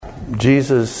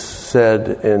Jesus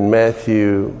said in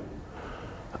Matthew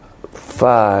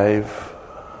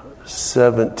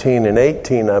 5:17 and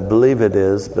 18, I believe it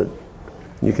is, but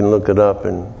you can look it up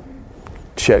and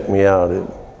check me out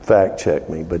and fact check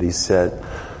me. But he said,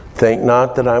 "Think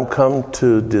not that I'm come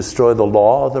to destroy the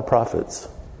law of the prophets.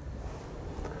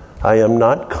 I am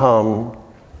not come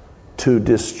to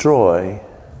destroy,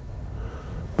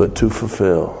 but to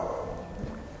fulfill."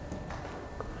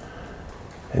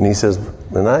 And he says,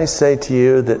 "And I say to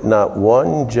you that not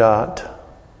one jot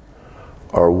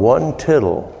or one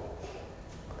tittle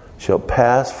shall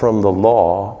pass from the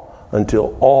law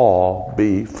until all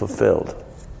be fulfilled."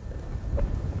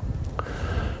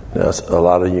 Now, a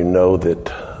lot of you know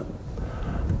that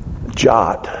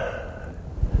jot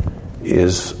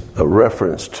is a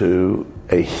reference to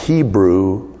a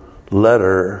Hebrew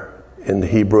letter in the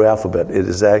Hebrew alphabet. It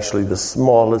is actually the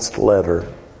smallest letter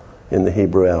in the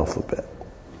Hebrew alphabet.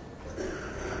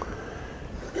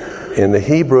 In the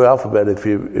Hebrew alphabet, if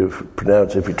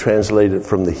you translate it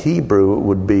from the Hebrew, it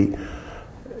would be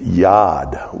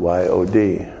Yod,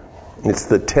 Y-O-D. It's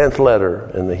the 10th letter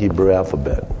in the Hebrew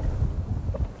alphabet.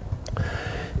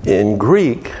 In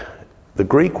Greek, the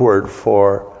Greek word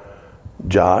for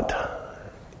jot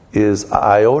is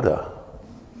iota.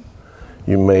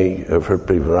 You may have heard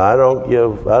people, I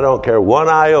don't care one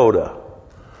iota.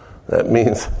 That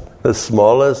means the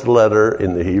smallest letter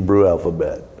in the Hebrew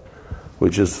alphabet,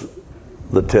 which is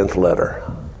the 10th letter.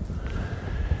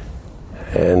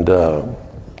 And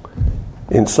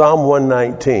in Psalm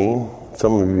 119,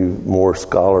 some of you more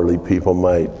scholarly people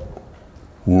might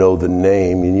know the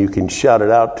name, and you can shout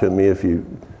it out to me if you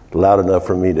loud enough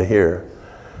for me to hear.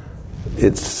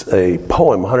 It's a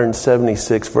poem,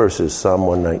 176 verses, Psalm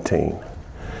 119.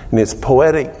 In its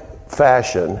poetic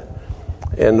fashion,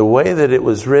 and the way that it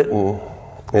was written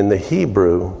in the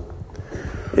Hebrew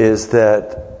is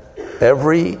that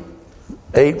every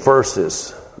 8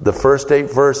 verses, the first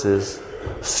 8 verses,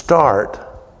 start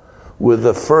with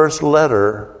the first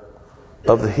letter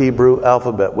of the Hebrew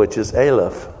alphabet, which is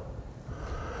Aleph.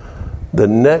 The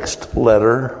next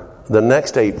letter, the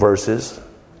next 8 verses,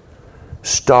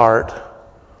 start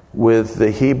with the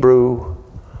Hebrew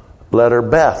letter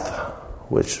Beth,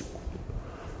 which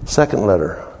second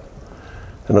letter.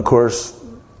 And of course,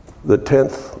 the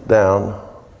 10th down,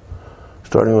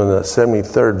 starting with the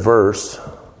 73rd verse,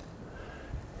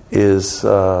 is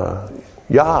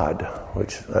Yod,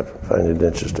 which I find it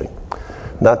interesting.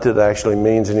 Not that it actually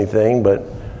means anything, but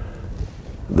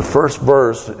the first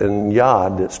verse in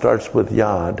Yod, that starts with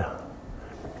Yod,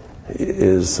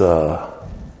 is the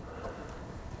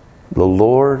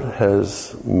Lord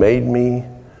has made me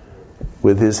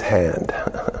with his hand.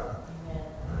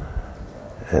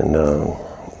 And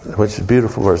which is a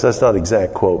beautiful verse. That's not an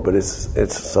exact quote, but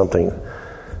it's something.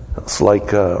 It's like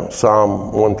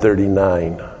Psalm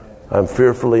 139. I'm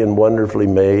fearfully and wonderfully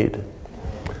made.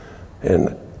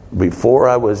 And before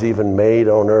I was even made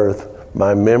on earth,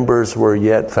 my members were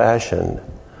yet fashioned.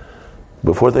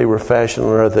 Before they were fashioned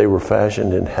on earth, they were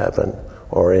fashioned in heaven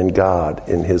or in God,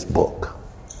 in his book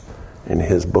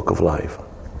of life.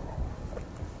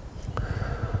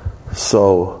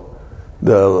 So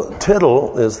the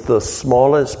tittle is the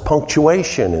smallest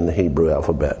punctuation in the Hebrew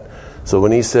alphabet. So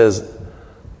when he says,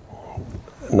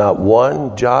 not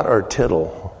one jot or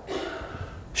tittle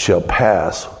shall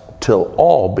pass till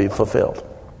all be fulfilled.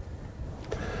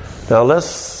 Now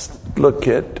let's look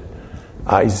at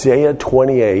Isaiah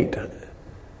 28,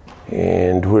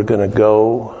 and we're going to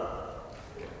go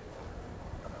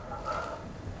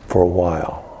for a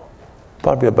while.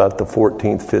 Probably about the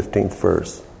 14th, 15th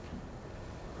verse.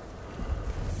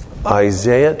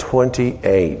 Isaiah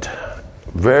 28.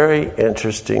 Very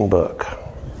interesting book.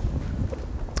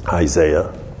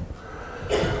 Isaiah.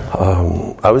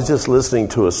 I was just listening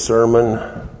to a sermon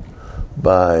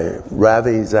by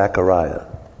Ravi Zachariah.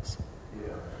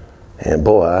 And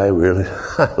boy, I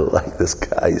like this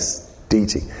guy's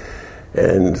teaching.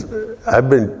 And I've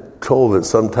been told that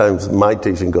sometimes my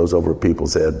teaching goes over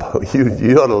people's head. But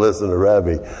you ought to listen to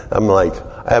Ravi. I'm like,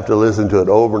 I have to listen to it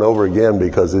over and over again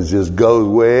because it just goes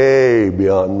way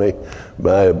beyond me,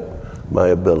 my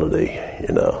ability,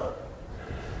 you know.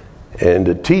 And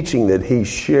the teaching that he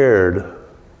shared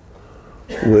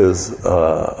was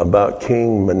about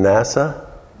King Manasseh.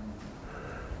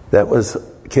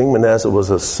 King Manasseh was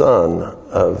a son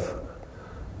of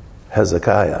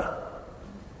Hezekiah.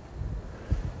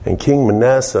 And King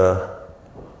Manasseh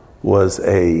was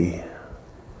a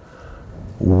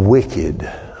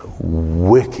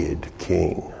wicked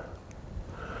king.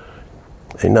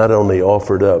 They not only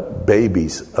offered up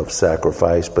babies of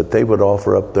sacrifice, but they would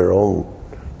offer up their own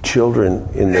children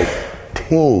in the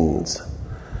kings,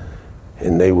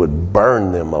 and they would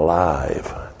burn them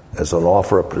alive as an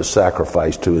offer up to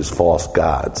sacrifice to his false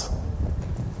gods.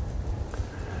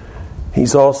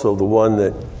 He's also the one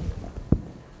that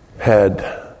had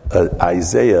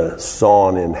Isaiah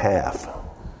sawn in half.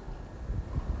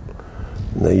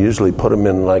 And they usually put him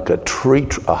in like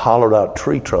a hollowed out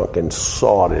tree trunk and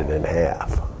sawed it in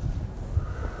half.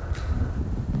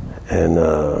 And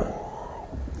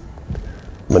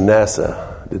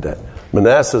Manasseh did that.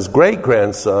 Manasseh's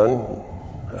great-grandson,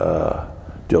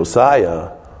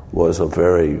 Josiah, was a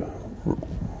very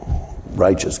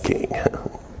righteous king.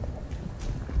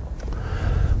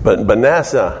 But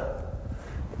Manasseh,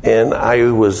 and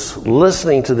I was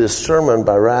listening to this sermon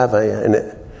by Ravi, and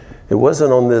it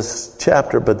wasn't on this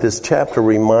chapter, but this chapter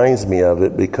reminds me of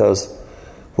it, because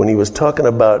when he was talking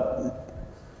about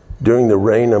during the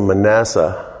reign of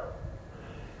Manasseh,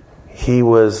 he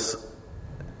was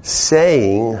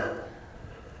saying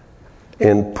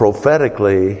and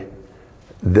prophetically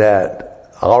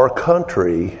that our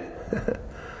country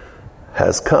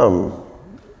has come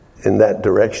in that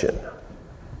direction.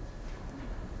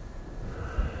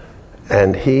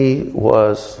 And he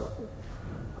was,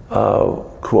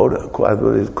 quote,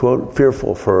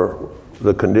 fearful for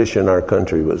the condition our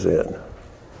country was in.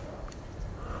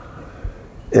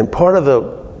 And part of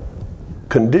the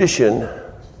condition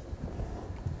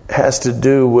has to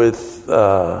do with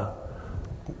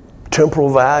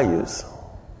temporal values.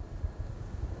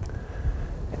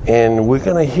 And we're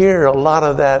going to hear a lot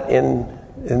of that in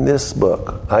this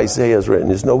book. Isaiah's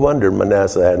written. It's no wonder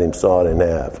Manasseh had him sawed in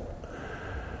half,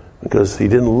 because he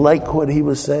didn't like what he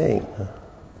was saying.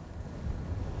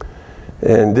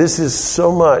 And this is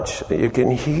so much you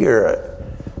can hear it.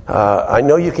 I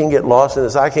know you can get lost in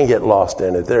this. I can get lost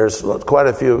in it. There's quite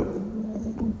a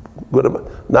few good.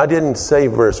 I didn't say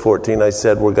verse 14. I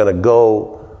said we're going to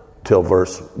go till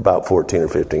verse about 14 or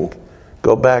 15.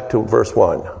 Go back to verse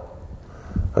 1.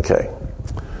 Okay.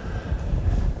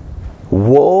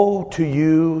 Woe to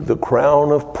you, the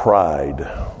crown of pride.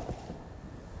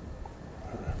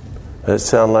 Does that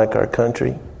sound like our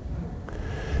country?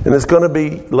 And it's going to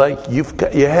be like you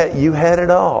had it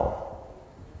all.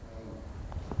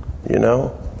 You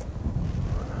know?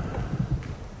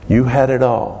 You had it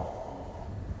all.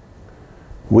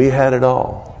 We had it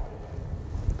all.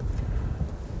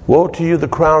 Woe to you, the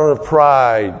crown of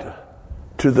pride,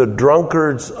 to the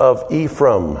drunkards of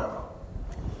Ephraim,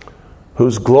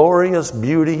 whose glorious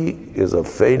beauty is a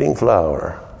fading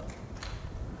flower.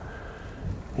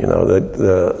 You know,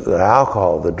 the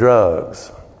alcohol, the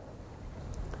drugs.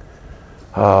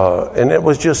 And it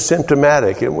was just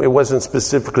symptomatic. It wasn't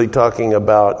specifically talking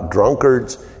about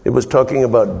drunkards. It was talking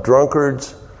about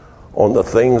drunkards on the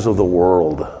things of the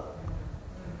world.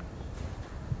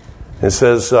 It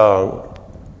says,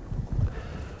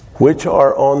 which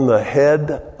are on the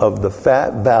head of the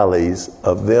fat valleys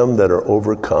of them that are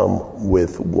overcome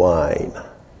with wine.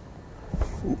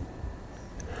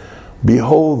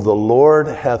 Behold, the Lord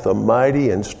hath a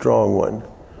mighty and strong one,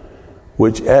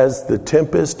 which as the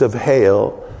tempest of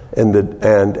hail and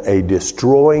a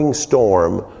destroying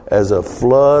storm, as a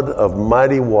flood of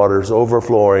mighty waters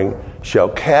overflowing, shall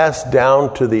cast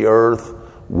down to the earth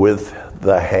with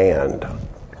the hand.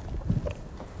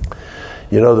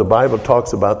 You know, the Bible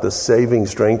talks about the saving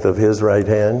strength of his right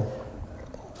hand.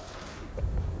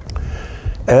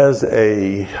 As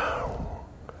a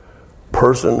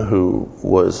person who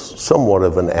was somewhat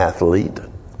of an athlete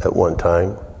at one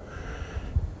time,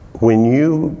 when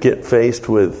you get faced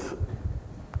with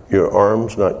your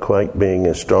arms not quite being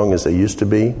as strong as they used to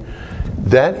be,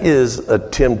 that is a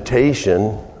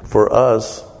temptation for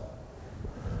us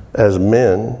as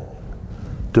men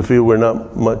to feel we're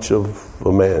not much of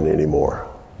a man anymore.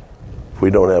 We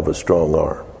don't have a strong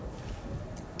arm.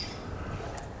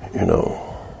 You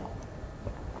know.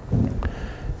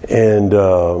 And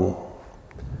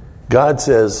God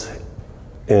says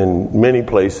in many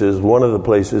places, one of the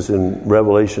places in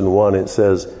Revelation 1, it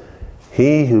says,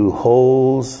 he who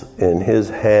holds in his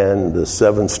hand the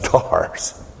 7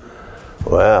 stars.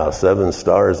 Wow, 7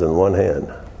 stars in one hand.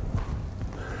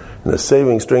 And the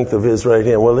saving strength of his right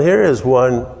hand. Well, here is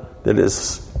one that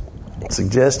is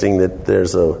suggesting that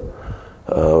there's a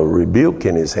rebuke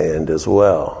in his hand as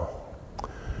well.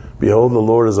 Behold, the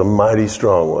Lord is a mighty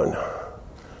strong one.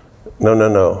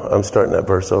 No. I'm starting that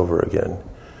verse over again.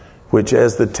 Which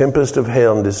as the tempest of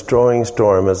hail and destroying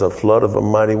storm, as a flood of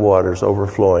mighty waters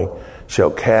overflowing,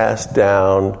 shall cast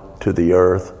down to the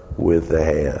earth with the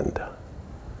hand.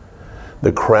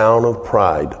 The crown of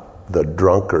pride, the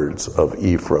drunkards of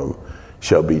Ephraim,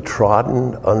 shall be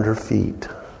trodden under feet.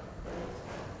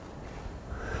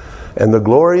 And the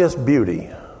glorious beauty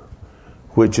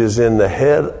which is in the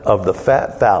head of the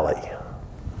fat valley.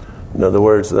 In other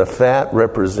words, the fat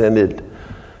represented,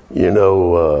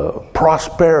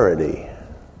 prosperity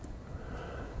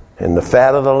and the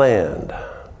fat of the land.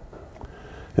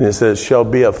 And it says, shall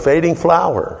be a fading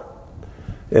flower,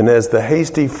 and as the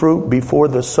hasty fruit before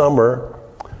the summer,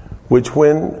 which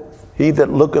when he that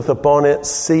looketh upon it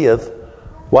seeth,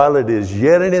 while it is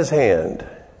yet in his hand,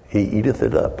 he eateth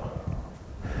it up.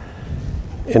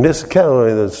 And this is kind of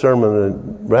like the sermon that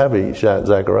Rabbi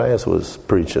Zacharias was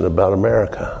preaching about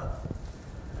America.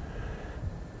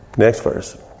 Next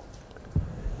verse.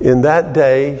 In that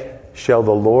day shall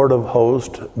the Lord of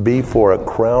hosts be for a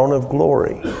crown of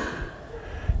glory,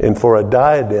 and for a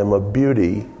diadem of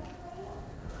beauty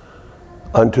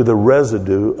unto the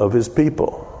residue of his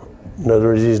people. In other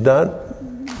words, he's not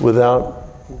without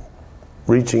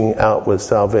reaching out with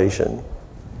salvation.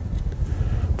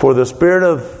 For the spirit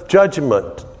of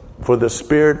judgment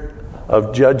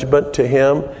to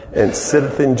him, and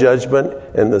sitteth in judgment,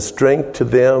 and the strength to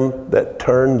them that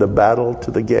turn the battle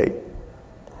to the gate.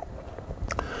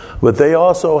 But they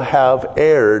also have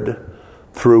erred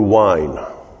through wine,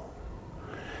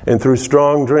 and through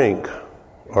strong drink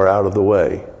are out of the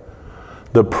way.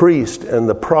 The priest and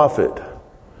the prophet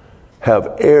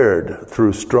have erred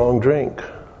through strong drink.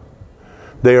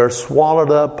 They are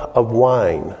swallowed up of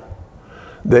wine.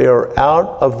 They are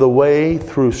out of the way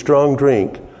through strong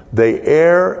drink. They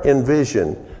err in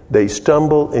vision. They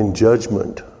stumble in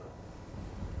judgment.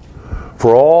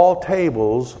 For all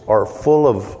tables are full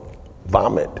of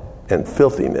vomit and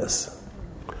filthiness,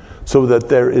 so that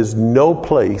there is no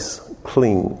place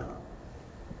clean.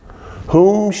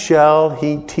 Whom shall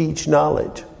he teach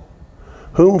knowledge?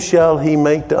 Whom shall he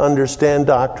make to understand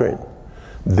doctrine?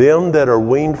 Them that are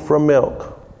weaned from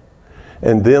milk,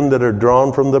 and them that are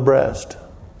drawn from the breast.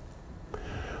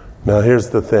 Now here's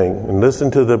the thing, and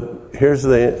listen to here's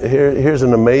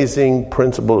an amazing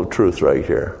principle of truth right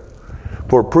here.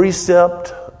 For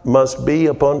precept must be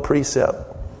upon precept.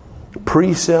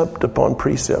 Precept upon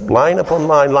precept. Line upon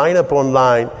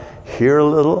line, here a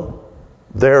little,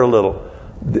 there a little.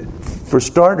 For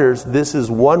starters, this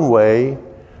is one way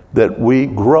that we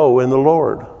grow in the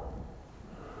Lord.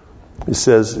 It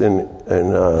says in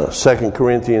 2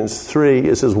 Corinthians 3,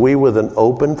 it says, we with an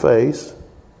open face,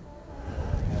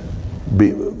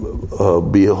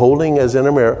 beholding as in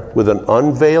a mirror, with an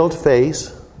unveiled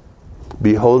face,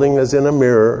 beholding as in a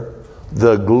mirror,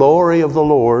 the glory of the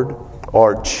Lord,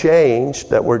 are changed,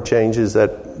 that word change is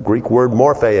that Greek word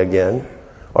morphe again,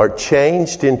 are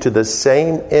changed into the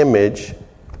same image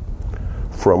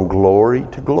from glory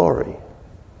to glory.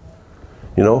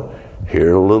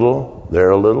 Here a little, there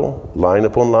a little, line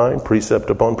upon line, precept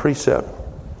upon precept.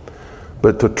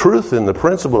 But the truth and the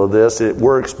principle of this, it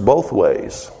works both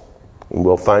ways. And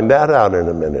we'll find that out in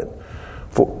a minute.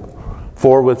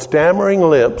 For with stammering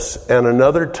lips and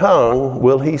another tongue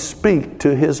will he speak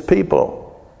to his people.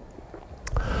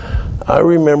 I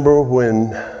remember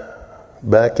when,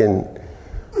 back in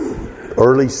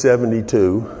early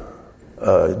 72,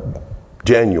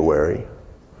 January,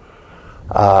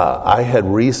 I had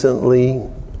recently,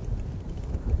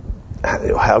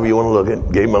 however you want to look at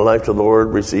it, gave my life to the Lord,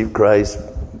 received Christ,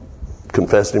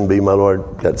 confessed him to be my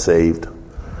Lord, got saved,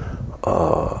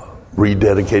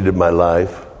 rededicated my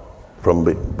life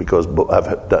because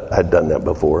I had done that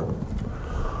before.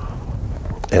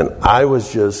 And I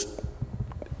was just,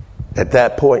 at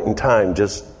that point in time,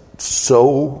 just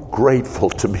so grateful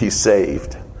to be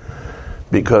saved,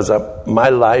 because my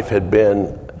life had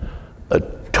been a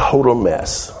total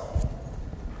mess.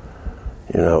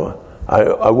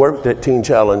 I worked at Teen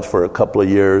Challenge for a couple of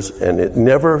years, and it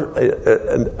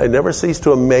never ceased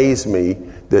to amaze me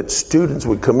that students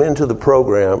would come into the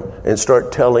program and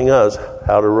start telling us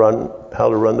how to run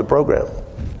the program.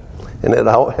 And it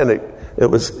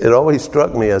always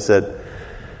struck me. I said,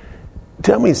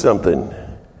 tell me something.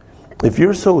 If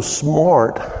you're so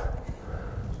smart,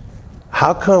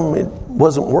 how come it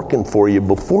wasn't working for you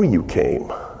before you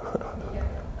came?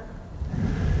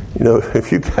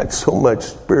 If you got so much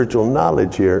spiritual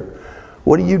knowledge here,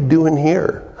 what are you doing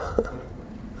here?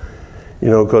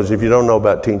 Because if you don't know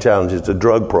about Teen Challenge, it's a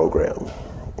drug program.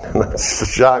 And it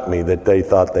shocked me that they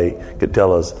thought they could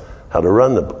tell us how to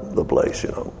run the place,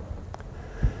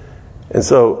 And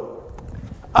so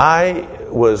I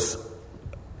was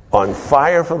on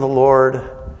fire for the Lord,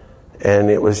 and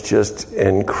it was just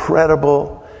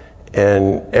incredible.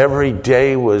 And every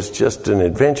day was just an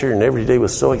adventure, and every day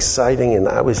was so exciting, and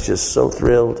I was just so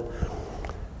thrilled.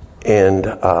 And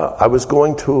I was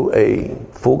going to a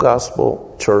full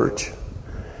gospel church,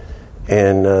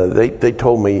 and they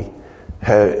told me,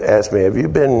 asked me, have you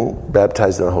been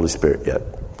baptized in the Holy Spirit yet?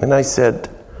 And I said,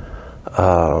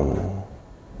 no,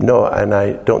 and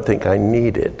I don't think I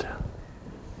need it.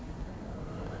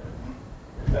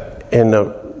 And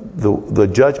the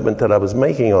judgment that I was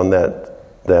making on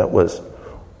that was,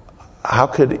 how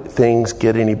could things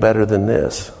get any better than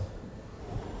this?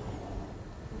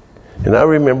 And I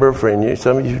remember a friend,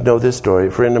 some of you know this story,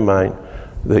 a friend of mine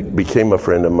that became a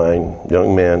friend of mine,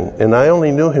 young man, and I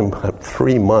only knew him about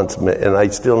 3 months, and I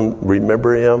still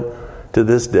remember him to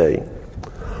this day.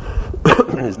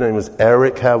 His name is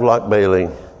Eric Havelock Bailey.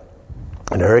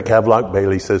 And Eric Havelock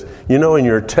Bailey says, in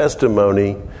your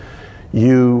testimony,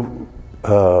 you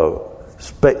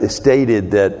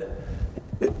stated that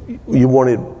you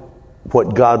wanted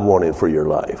what God wanted for your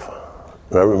life.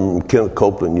 And I remember Kenneth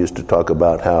Copeland used to talk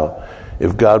about how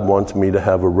if God wants me to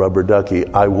have a rubber ducky,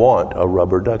 I want a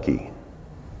rubber ducky.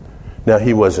 Now,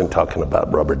 he wasn't talking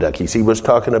about rubber duckies. He was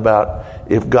talking about,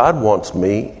 if God wants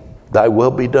me, thy will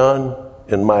be done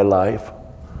in my life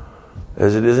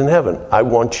as it is in heaven. I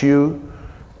want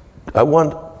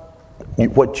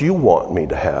what you want me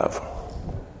to have.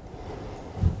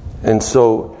 And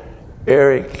so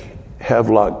Eric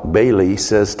Havelock Bailey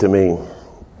says to me,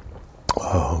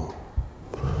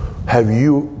 have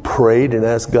you prayed and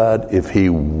asked God if he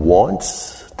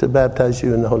wants to baptize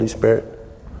you in the Holy Spirit?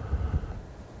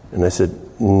 And I said,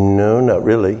 no, not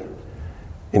really.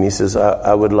 And he says,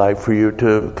 I would like for you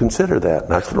to consider that.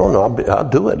 And I said, oh, no, I'll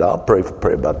do it. I'll pray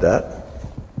about that.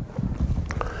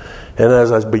 And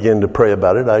as I began to pray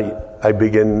about it, I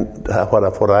began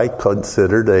what I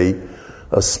considered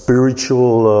a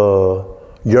spiritual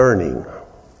yearning.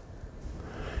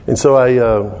 And so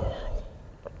I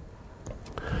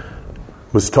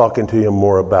was talking to him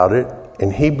more about it,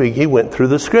 and he went through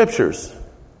the scriptures,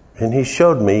 and he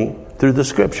showed me through the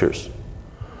scriptures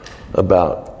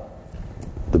about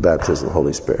the baptism of the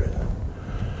Holy Spirit.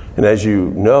 And as you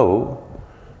know,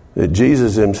 that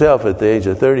Jesus himself at the age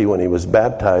of 30, when he was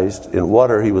baptized in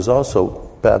water, he was also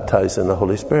baptized in the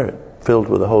Holy Spirit, filled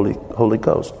with the Holy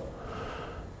Ghost.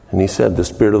 And he said, the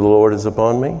Spirit of the Lord is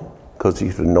upon me, because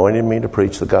he's anointed me to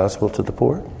preach the gospel to the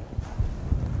poor.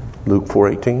 Luke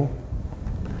 4:18.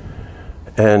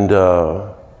 And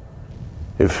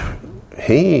if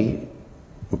he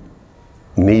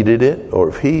needed it, or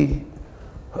if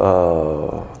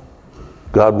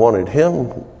God wanted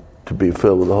him to be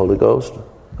filled with the Holy Ghost,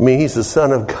 I mean, he's the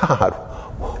Son of God.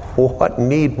 What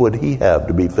need would he have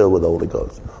to be filled with the Holy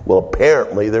Ghost? Well,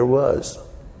 apparently there was.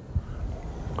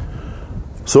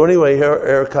 So anyway,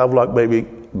 Eric Havelock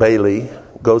Bailey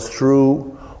goes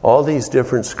through all these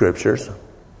different scriptures.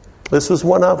 This was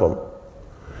one of them.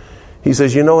 He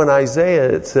says, in Isaiah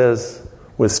it says,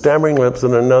 with stammering lips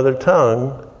and another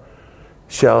tongue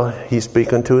shall he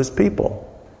speak unto his people.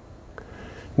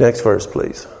 Next verse,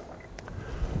 please.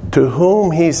 To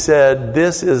whom he said,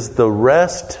 this is the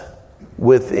rest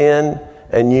within,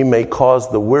 and ye may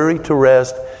cause the weary to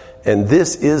rest, and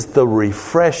this is the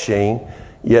refreshing,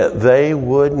 yet they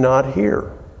would not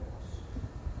hear.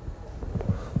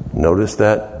 Notice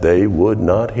that they would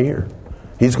not hear.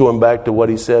 He's going back to what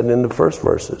he said in the first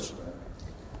verses.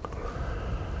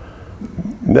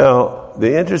 Now,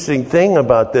 the interesting thing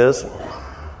about this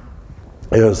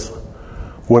is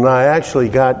when I actually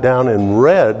got down and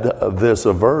read this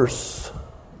verse,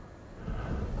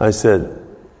 I said,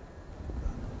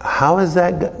 how is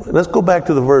that? Let's go back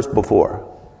to the verse before.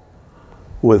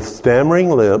 With stammering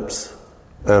lips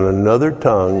and another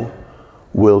tongue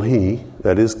will he,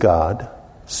 that is God,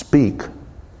 speak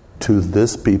to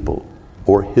this people,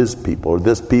 or his people, or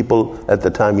this people at the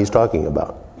time he's talking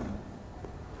about.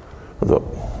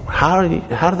 How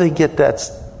do they get that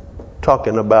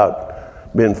talking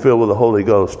about being filled with the Holy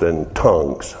Ghost and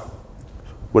tongues?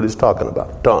 What he's talking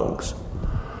about, tongues.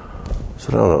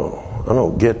 So I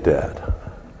don't get that.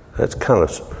 That's kind of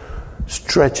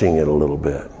stretching it a little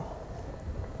bit.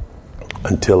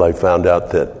 Until I found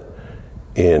out that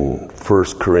in 1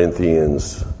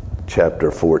 Corinthians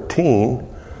chapter 14,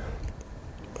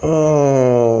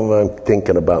 I'm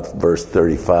thinking about verse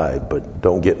 35, but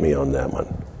don't get me on that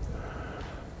one.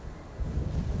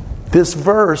 This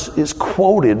verse is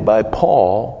quoted by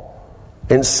Paul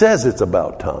and says it's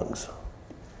about tongues.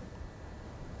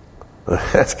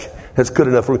 That's good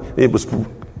enough for me. It was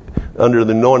under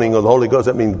the anointing of the Holy Ghost.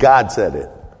 That means God said it.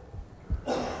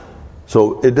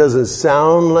 So it doesn't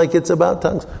sound like it's about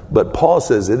tongues, but Paul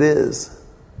says it is.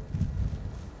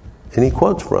 And he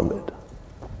quotes from it.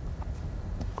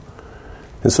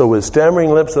 And so with stammering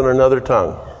lips and another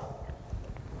tongue.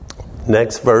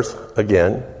 Next verse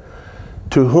again.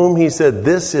 To whom he said,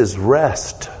 this is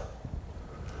rest.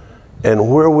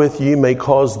 and wherewith ye may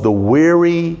cause the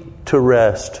weary to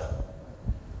rest.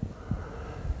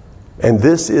 And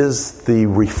this is the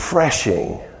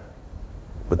refreshing,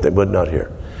 but not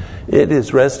here. It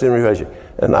is rest and refreshing.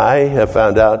 And I have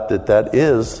found out that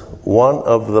is one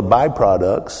of the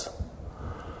byproducts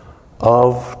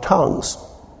of tongues.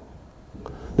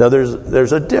 Now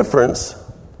there's a difference,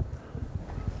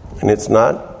 and it's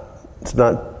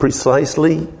not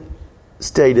precisely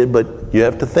stated, but you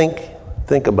have to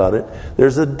think about it.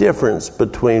 There's a difference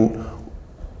between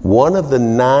one of the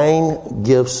 9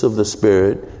 gifts of the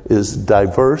Spirit is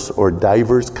diverse or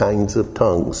divers kinds of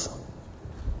tongues.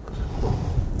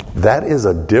 That is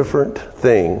a different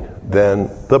thing than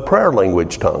the prayer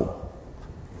language tongue.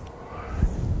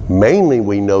 Mainly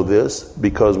we know this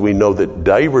because we know that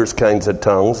divers kinds of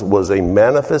tongues was a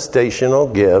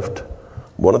manifestational gift,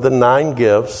 one of the 9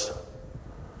 gifts,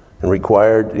 and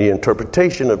required the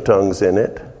interpretation of tongues in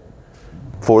it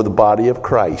for the body of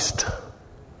Christ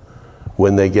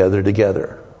when they gather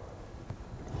together.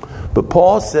 But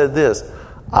Paul said this,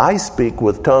 I speak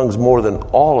with tongues more than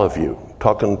all of you,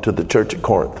 talking to the church at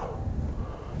Corinth.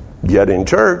 Yet in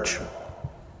church,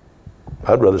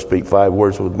 I'd rather speak 5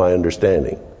 words with my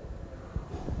understanding.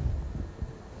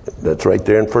 That's right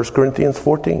there in 1 Corinthians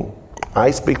 14.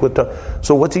 I speak with tongues.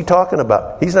 So what's he talking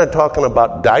about? He's not talking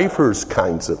about divers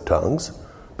kinds of tongues,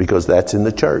 because that's in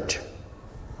the church.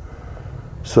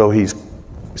 So he's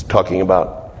talking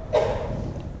about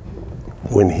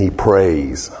when he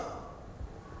prays.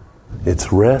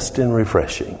 It's rest and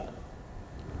refreshing.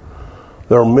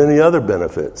 There are many other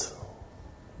benefits.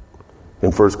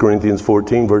 In 1 Corinthians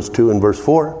 14, verse 2 and verse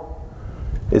 4,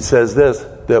 it says this,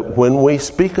 that when we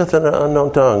speaketh in an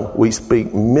unknown tongue, we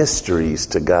speak mysteries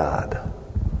to God.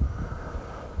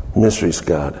 Mysteries to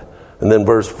God. And then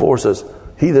verse 4 says,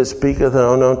 he that speaketh in an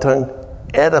unknown tongue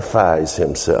edifies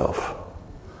himself.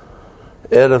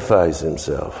 Edifies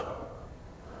himself.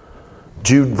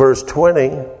 Jude verse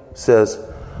 20 says,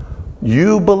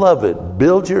 you, beloved,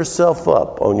 build yourself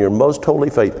up on your most holy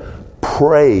faith,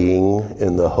 praying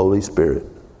in the Holy Spirit.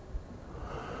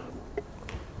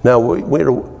 Now,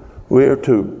 we are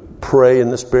to pray in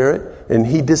the Spirit, and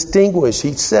he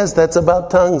says that's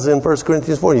about tongues in 1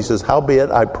 Corinthians 4. He says,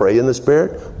 howbeit I pray in the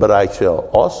Spirit, but I shall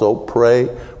also pray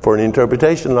for an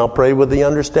interpretation, and I'll pray with the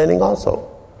understanding also.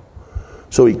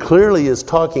 So he clearly is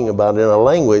talking about in a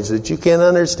language that you can't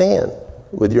understand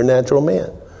with your natural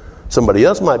man. Somebody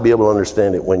else might be able to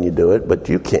understand it when you do it, but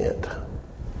you can't.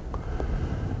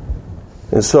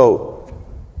 And so,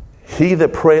 he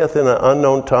that prayeth in an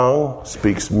unknown tongue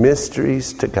speaks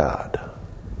mysteries to God.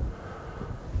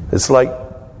 It's like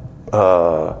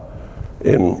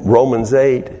in Romans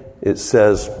 8, it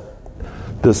says,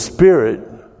 the Spirit,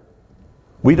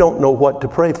 we don't know what to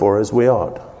pray for as we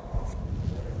ought.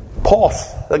 Paul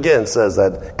again says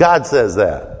that. God says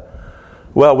that.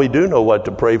 Well, we do know what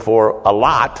to pray for a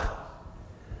lot,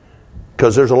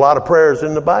 because there's a lot of prayers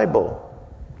in the Bible.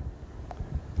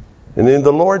 And in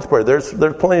the Lord's Prayer, there's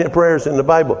plenty of prayers in the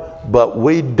Bible. But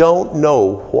we don't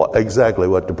know exactly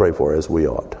what to pray for as we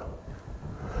ought.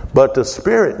 But the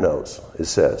Spirit knows, it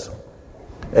says.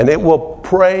 And it will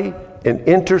pray and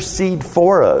intercede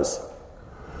for us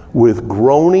with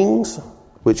groanings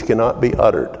which cannot be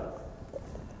uttered.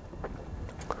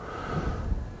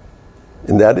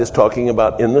 And that is talking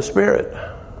about in the Spirit.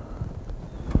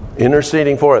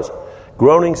 Interceding for us.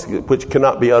 Groanings which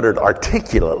cannot be uttered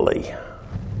articulately.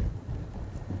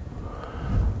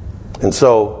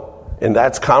 And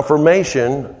that's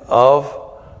confirmation of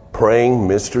praying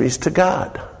mysteries to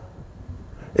God.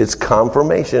 It's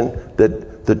confirmation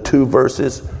that the 2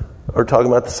 verses are talking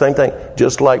about the same thing.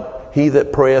 Just like he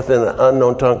that prayeth in an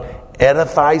unknown tongue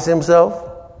edifies himself.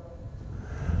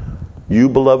 You,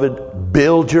 beloved,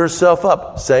 build yourself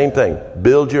up. Same thing.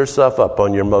 Build yourself up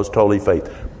on your most holy faith.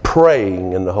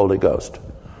 Praying in the Holy Ghost.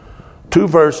 2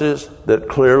 verses that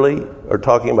clearly are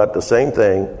talking about the same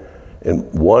thing.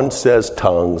 And one says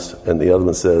tongues and the other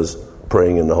one says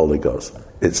praying in the Holy Ghost.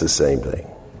 It's the same thing.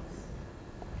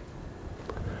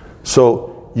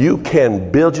 So you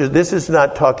can build this is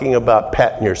not talking about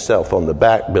patting yourself on the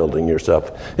back, building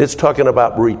yourself. It's talking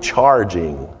about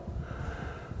recharging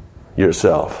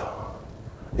yourself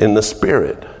in the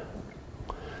Spirit.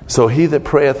 So he that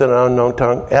prayeth in an unknown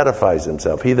tongue edifies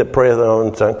himself. He that prayeth in an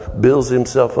unknown tongue builds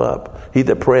himself up. He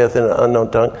that prayeth in an unknown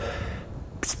tongue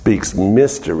speaks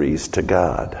mysteries to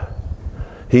God.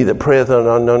 He that prayeth in an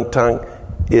unknown tongue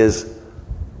is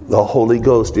the Holy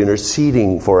Ghost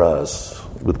interceding for us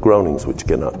with groanings which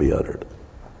cannot be uttered.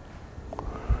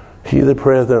 He that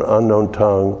prayeth in an unknown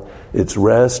tongue, it's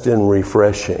rest and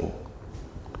refreshing.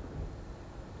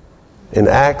 In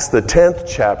Acts, the 10th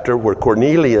chapter, where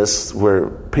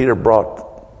Peter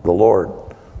brought the Lord,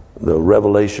 the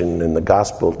revelation in the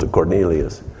gospel to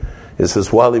Cornelius, it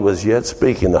says, while he was yet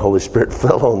speaking, the Holy Spirit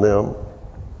fell on them.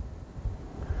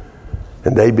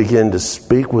 And they began to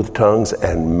speak with tongues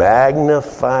and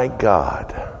magnify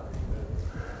God.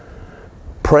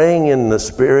 Praying in the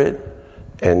Spirit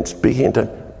and speaking in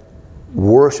tongues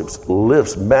worships,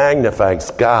 lifts, magnifies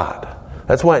God.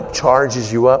 That's why it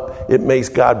charges you up. It makes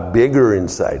God bigger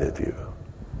inside of you.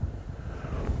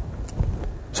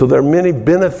 So there are many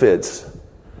benefits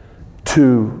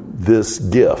to this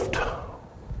gift.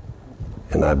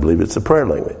 And I believe it's a prayer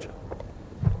language.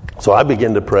 So I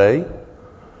begin to pray.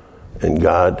 And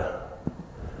God,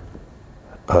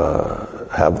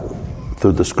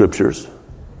 through the scriptures,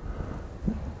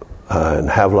 and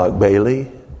Havelock Bailey,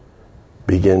 I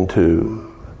begin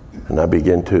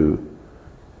to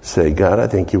say, God, I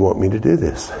think you want me to do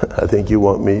this. I think you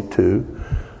want me to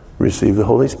receive the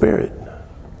Holy Spirit.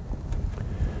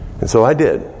 And so I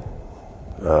did.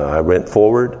 I went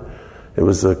forward. It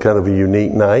was a kind of a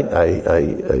unique night.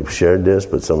 I've shared this,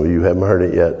 but some of you haven't heard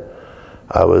it yet.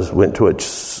 I went to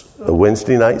a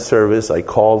Wednesday night service. I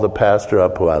called the pastor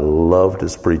up who I loved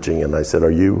his preaching, and I said,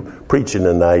 are you preaching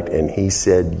tonight? And he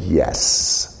said,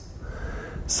 yes.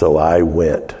 So I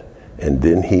went. And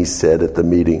then he said at the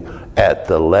meeting, at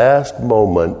the last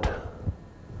moment,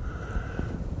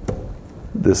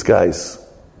 this guy's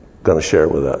going to share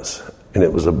it with us. And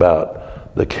it was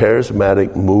about the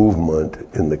charismatic movement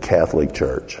in the Catholic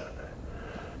Church.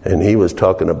 And he was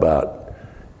talking about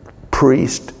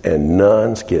priests and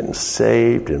nuns getting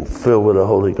saved and filled with the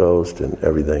Holy Ghost and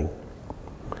everything.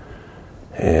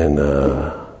 And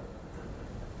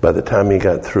by the time he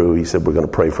got through, he said, we're going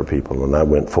to pray for people. And I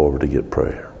went forward to get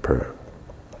prayer.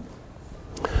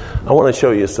 I want to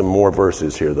show you some more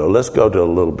verses here, though. Let's go to a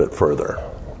little bit further.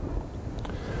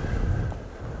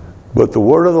 But the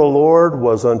word of the Lord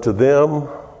was unto them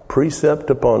precept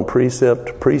upon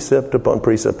precept, precept upon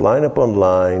precept, line upon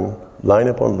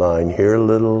line, here a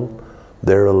little,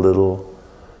 there a little,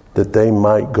 that they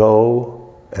might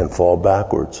go and fall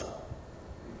backwards.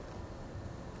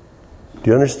 Do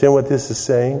you understand what this is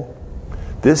saying?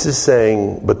 This is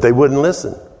saying, but they wouldn't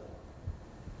listen.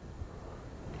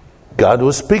 God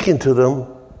was speaking to them,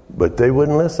 but they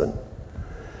wouldn't listen.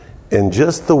 And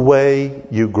just the way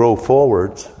you grow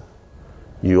forwards,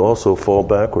 you also fall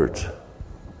backwards.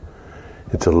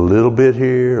 It's a little bit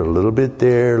here, a little bit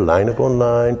there, line upon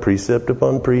line, precept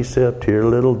upon precept, here a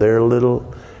little, there a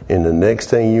little. And the next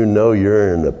thing you know,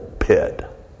 you're in the pit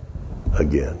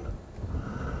again.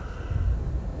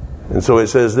 And so it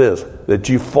says this, that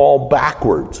you fall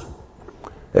backwards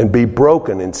and be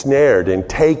broken and snared and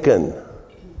taken.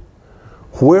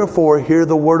 Wherefore hear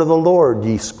the word of the Lord,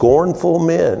 ye scornful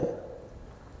men.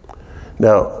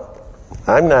 Now,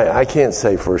 I can't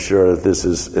say for sure that this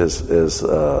is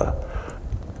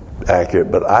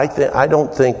accurate, but I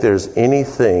don't think there's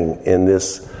anything in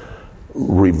this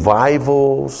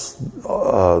revivals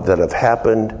that have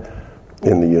happened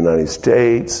in the United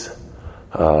States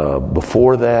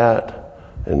before that,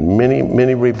 and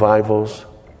many revivals,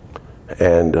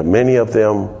 and many of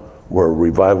them were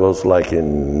revivals like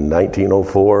in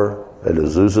 1904 at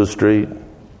Azusa Street,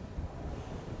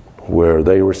 where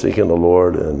they were seeking the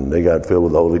Lord and they got filled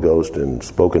with the Holy Ghost and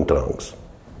spoke in tongues.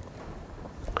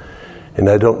 And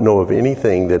I don't know of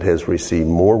anything that has received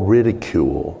more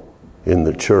ridicule in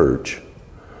the church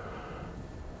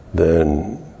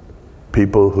than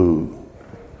people who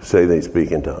say they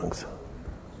speak in tongues.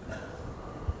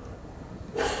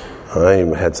 I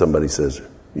even had somebody says,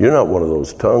 "You're not one of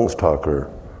those tongues talker,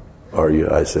 are you?"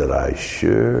 I said, "I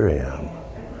sure am."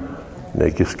 And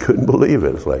they just couldn't believe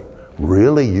it. It's like,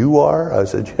 "Really, you are?" I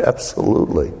said, "Yeah,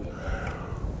 absolutely."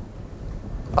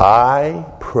 I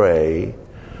pray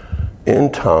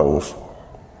in tongues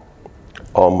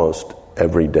almost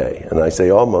every day. And I say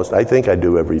almost, I think I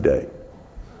do every day.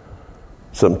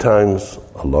 Sometimes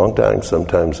a long time,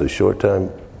 sometimes a short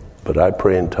time, but I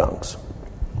pray in tongues.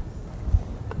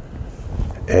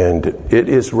 And it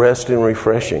is rest and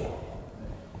refreshing.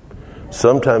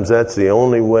 Sometimes that's the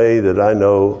only way that I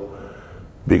know,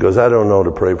 because I don't know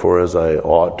to pray for as I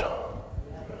ought.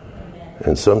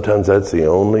 And sometimes that's the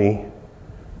only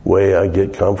way I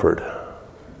get comfort.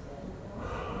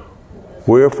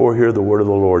 Wherefore hear the word of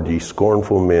the Lord, ye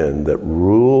scornful men that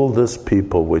rule this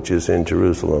people which is in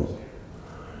Jerusalem.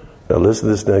 Now listen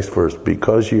to this next verse.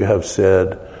 Because you have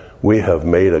said, we have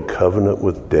made a covenant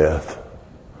with death,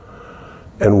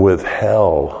 and with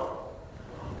hell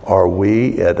are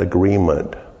we at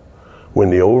agreement. When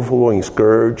the overflowing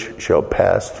scourge shall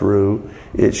pass through,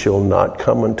 it shall not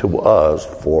come unto us,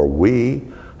 for we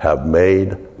have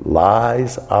made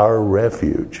lies our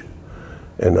refuge,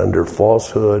 and under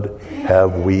falsehood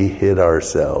have we hid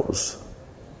ourselves.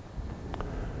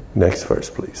 Next verse,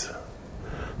 please.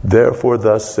 Therefore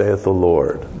thus saith the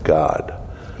Lord God,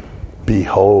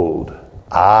 behold,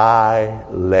 I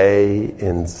lay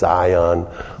in Zion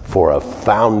for a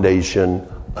foundation,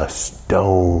 a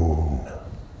stone.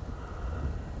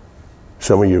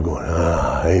 Some of you are going,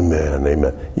 amen,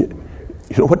 amen. You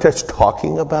know what that's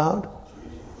talking about?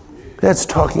 That's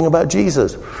talking about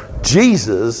Jesus.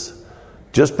 Jesus,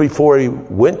 just before he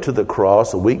went to the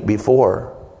cross, a week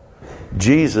before,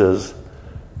 Jesus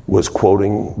was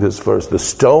quoting this verse. The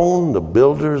stone the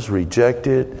builders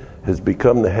rejected has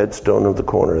become the headstone of the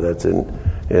corner. That's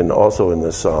in also in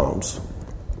the Psalms.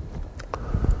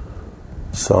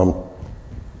 Psalm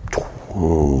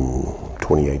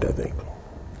 28, I think.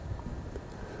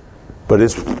 But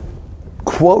it's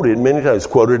quoted many times.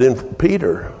 It's quoted in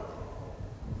Peter.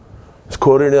 It's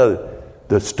quoted in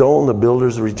the stone the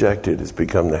builders rejected has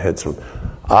become the headstone.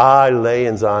 I lay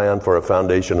in Zion for a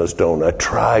foundation, a stone, a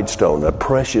tried stone, a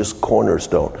precious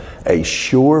cornerstone, a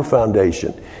sure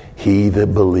foundation. He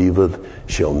that believeth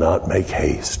shall not make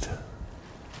haste.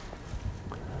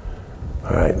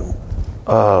 All right.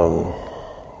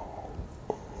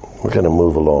 We're going to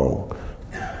move along.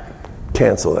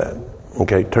 Cancel that.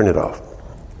 Okay, turn it off.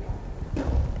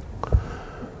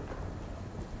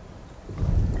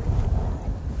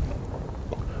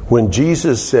 When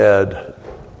Jesus said,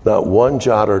 not one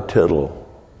jot or tittle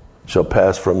shall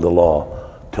pass from the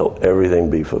law till everything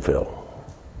be fulfilled.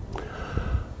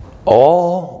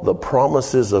 All the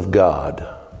promises of God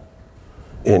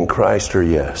in Christ are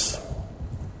yes,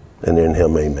 and in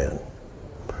him amen.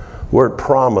 Word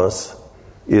promise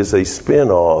is a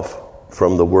spin-off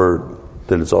from the word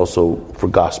that is also for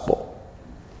gospel.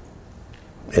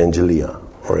 Angelion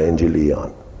or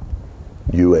angelion.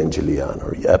 Euangelion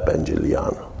or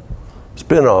epangelion.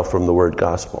 Spin-off from the word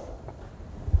gospel.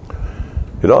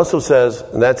 It also says,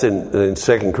 and that's in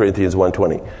 2 Corinthians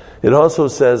 1:20. It also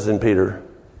says in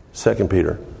 2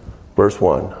 Peter, verse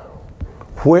 1,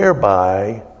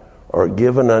 whereby are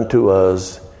given unto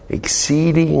us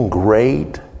exceeding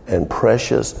great and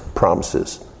precious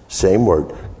promises. Same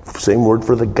word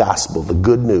for the gospel, the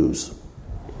good news.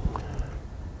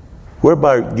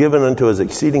 Whereby are given unto us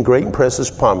exceeding great and precious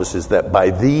promises, that by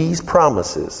these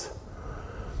promises,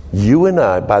 you and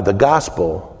I, by the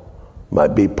gospel,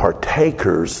 might be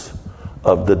partakers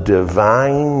of the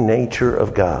divine nature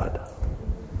of God.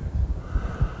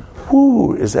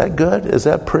 Whoo, is that good? Is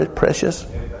that precious?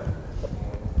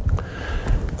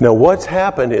 Now, what's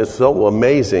happened is so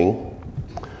amazing,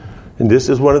 and this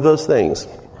is one of those things.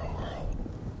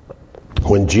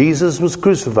 When Jesus was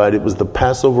crucified, it was the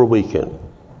Passover weekend,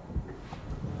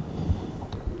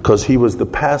 because he was the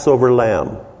Passover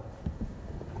lamb.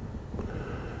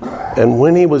 And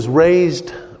when he was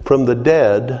raised from the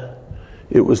dead,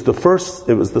 it was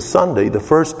the Sunday, the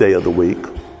first day of the week.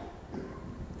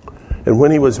 And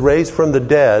when he was raised from the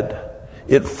dead,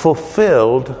 it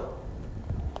fulfilled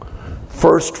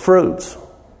first fruits,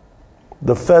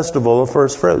 the festival of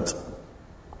first fruits.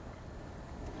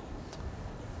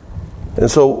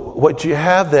 And so what you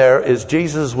have there is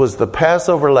Jesus was the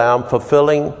Passover lamb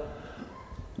fulfilling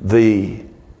the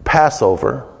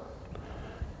Passover.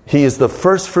 He is the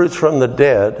first fruits from the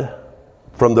dead,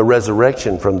 from the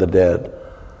resurrection from the dead.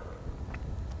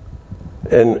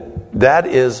 And that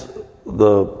is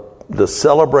the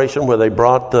celebration where they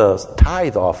brought the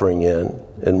tithe offering in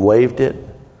and waved it,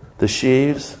 the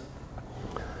sheaves.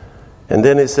 And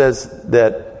then it says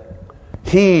that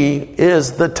he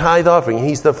is the tithe offering.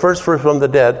 He's the first fruit from the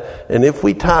dead. And if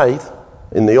we tithe,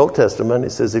 in the Old Testament,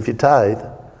 it says if you tithe,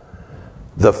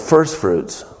 the first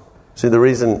fruits. See, the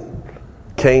reason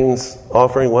Cain's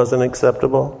offering wasn't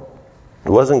acceptable? It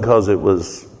wasn't because it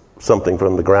was something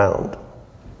from the ground.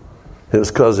 It was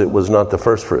because it was not the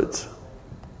first fruits.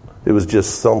 It was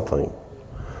just something.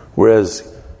 Whereas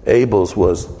Abel's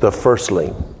was the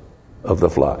firstling of the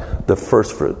flock, the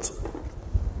first fruits.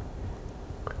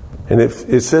 And if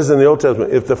it says in the Old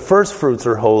Testament, if the first fruits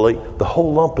are holy, the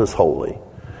whole lump is holy.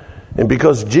 And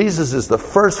because Jesus is the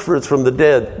first fruits from the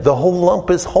dead, the whole lump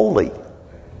is holy.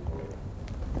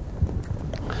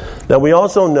 Now we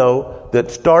also know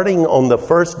that starting on the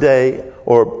first day,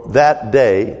 or that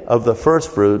day of the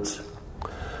first fruits,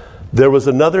 there was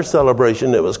another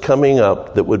celebration that was coming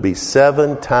up that would be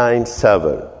 7 times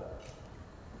 7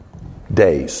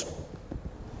 days.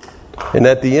 And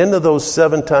at the end of those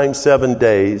 7 times 7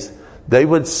 days, they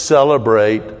would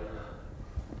celebrate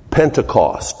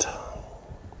Pentecost.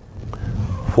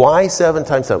 Why 7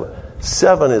 times 7?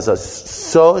 7 is a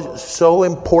so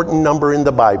important number in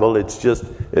the Bible. And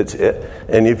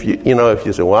if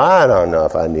you say, well, I don't know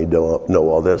if I need to know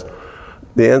all this.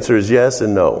 The answer is yes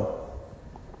and no.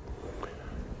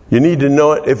 You need to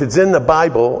know it. If it's in the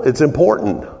Bible, it's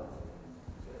important.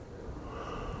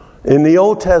 In the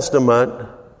Old Testament,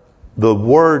 the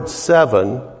word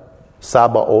 7,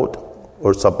 Sabaoth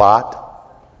or Sabbat,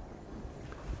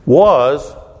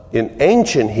 was in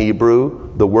ancient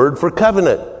Hebrew the word for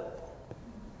covenant.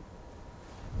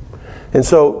 And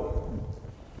so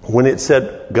when it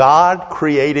said God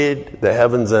created the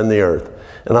heavens and the earth,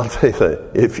 and I'll tell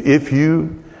you, if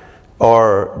you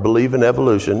are believe in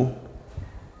evolution,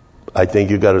 I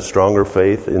think you got a stronger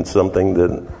faith in something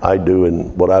than I do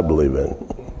in what I believe in.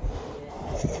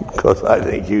 Because I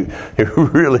think you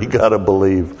really got to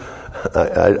believe.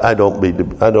 I don't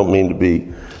mean to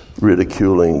be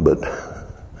ridiculing, but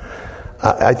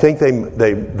I think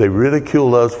they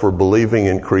ridicule us for believing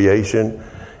in creation,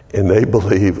 and they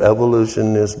believe,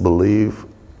 evolutionists believe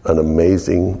an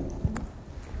amazing.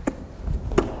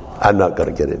 I'm not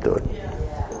going to get into it.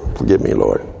 Forgive me,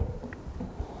 Lord.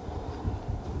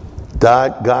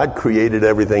 God created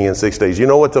everything in 6 days. You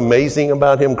know what's amazing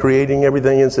about him creating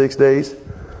everything in 6 days?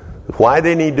 Why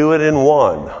didn't he do it in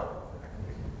 1?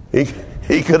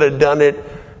 He could have done it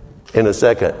in a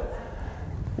second.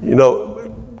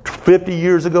 50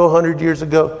 years ago, 100 years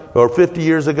ago, or 50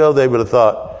 years ago, they would have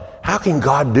thought, how can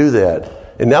God do that?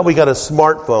 And now we got a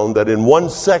smartphone that in 1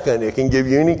 second it can give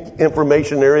you any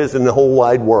information there is in the whole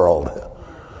wide world.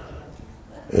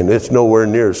 And it's nowhere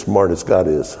near as smart as God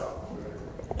is.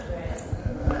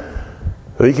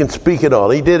 So he can speak it all.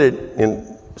 He did it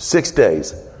in 6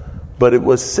 days. But it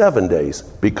was 7 days,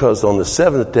 because on the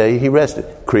 7th day he rested.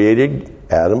 Created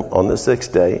Adam on the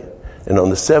 6th day, and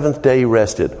on the 7th day he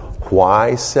rested.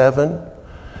 Why 7?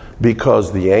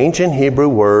 Because the ancient Hebrew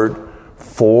word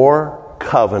for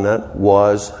covenant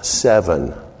was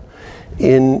 7.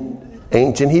 In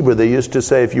ancient Hebrew, they used to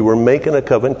say if you were making a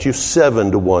covenant, you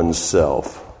sevened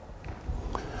oneself.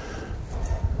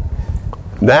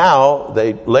 Now,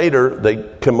 they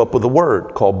come up with a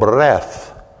word called breath.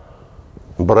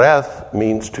 Breath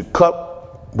means to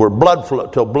cup where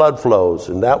blood till blood flows,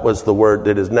 and that was the word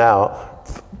that is now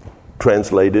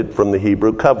translated from the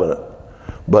Hebrew covenant.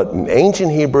 But in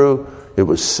ancient Hebrew, it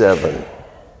was 7.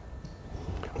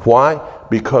 Why?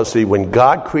 Because when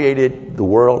God created the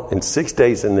world in 6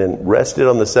 days and then rested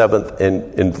on the 7th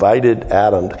and invited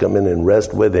Adam to come in and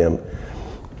rest with him,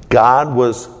 God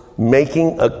was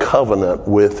making a covenant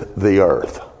with the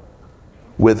earth,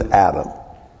 with Adam.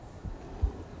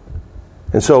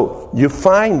 And so you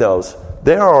find those.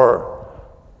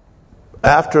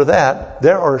 After that,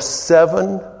 there are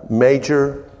 7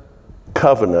 major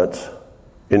covenants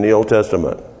in the Old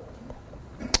Testament.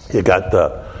 You got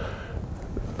the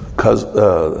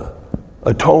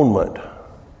atonement.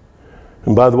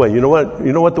 And by the way, you know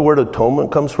what the word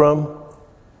atonement comes from?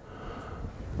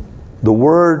 The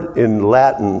word in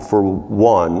Latin for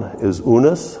one is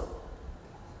unus.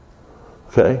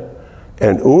 Okay?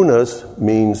 And unus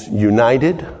means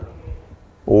united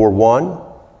or one.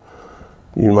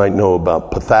 You might know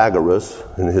about Pythagoras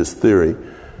and his theory.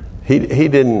 He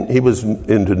was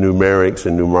into numerics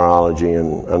and numerology,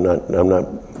 and I'm not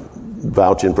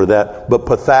vouching for that. But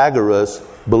Pythagoras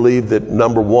believed that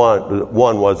number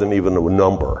one wasn't even a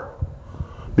number,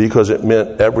 because it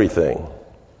meant everything.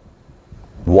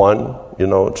 One,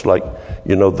 it's like,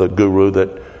 the guru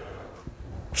that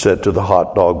said to the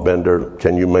hot dog vendor,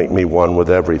 can you make me one with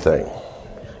everything?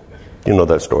 You know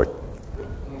that story.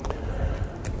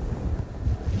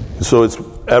 So it's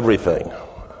everything.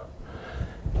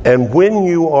 And when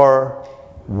you are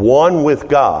one with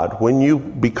God, when you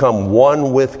become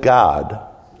one with God,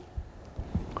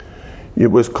 it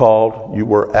was called you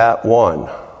were at one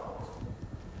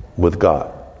with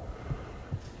God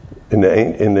in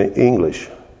the English.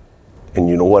 And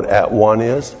you know what at one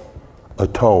is?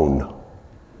 Atone.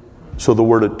 So the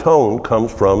word atone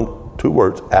comes from 2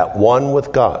 words, at one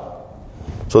with God.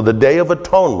 So the Day of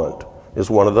Atonement is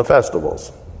one of the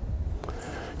festivals.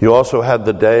 You also had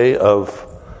the day of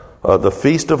the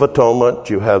Feast of Atonement.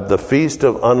 You have the Feast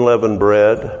of Unleavened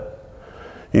Bread.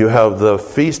 You have the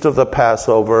Feast of the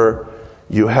Passover.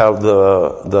 You have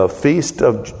the Feast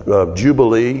of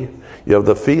Jubilee. You have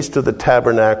the Feast of the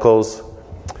Tabernacles.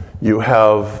 You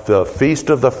have the Feast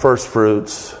of the First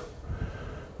Fruits.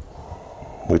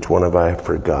 Which one have I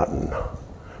forgotten?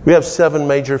 We have 7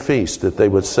 major feasts that they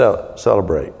would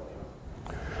celebrate.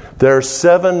 There are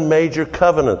 7 major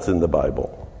covenants in the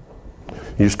Bible.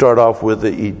 You start off with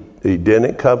the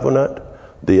Edenic covenant,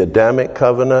 the Adamic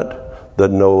covenant, the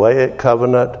Noahic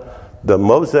covenant, the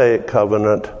Mosaic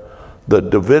covenant, the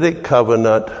Davidic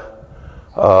covenant.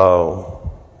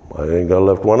 I think I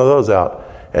left one of those out.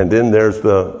 And then there's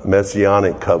the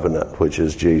Messianic covenant, which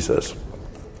is Jesus.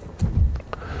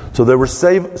 So there were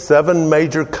 7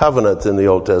 major covenants in the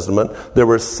Old Testament. There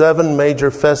were 7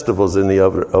 major festivals in the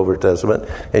Old Testament.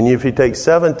 And if you take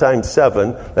 7 times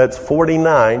 7, that's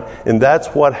 49. And that's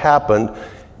what happened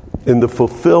in the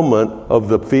fulfillment of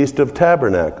the Feast of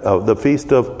Tabernacle, of the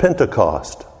Feast of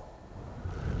Pentecost.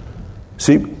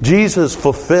 See, Jesus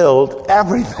fulfilled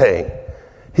everything.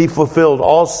 He fulfilled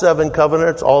all 7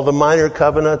 covenants, all the minor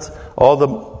covenants, all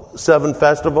the 7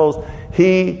 festivals.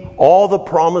 All the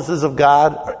promises of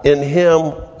God in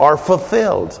Him are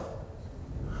fulfilled.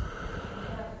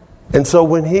 And so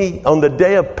on the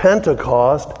day of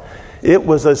Pentecost, it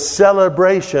was a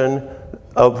celebration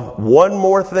of one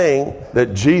more thing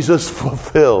that Jesus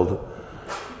fulfilled.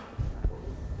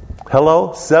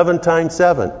 Hello? 7 times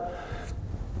 7.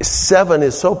 7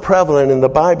 is so prevalent in the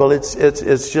Bible. You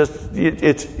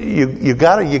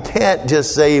can't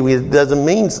just say it doesn't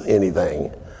mean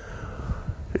anything.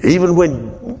 Even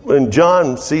when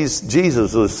John sees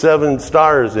Jesus with 7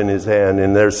 stars in his hand,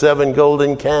 and there's 7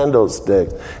 golden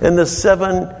candlesticks, and the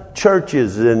 7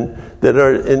 churches that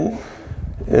are in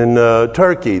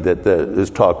Turkey that is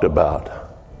talked about.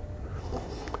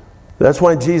 That's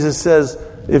why Jesus says,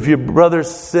 if your brother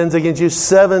sins against you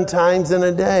 7 times in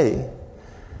a day,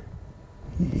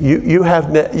 you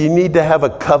need to have a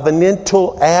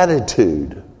covenantal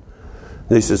attitude.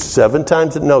 He says 7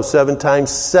 times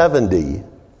 70.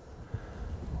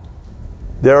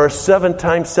 There are 7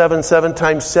 times 7, 7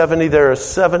 times 70. There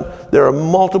are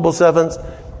multiple 7s.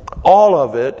 All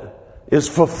of it is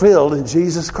fulfilled in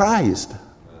Jesus Christ.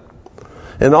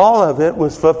 And all of it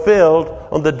was fulfilled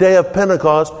on the day of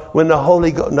Pentecost when the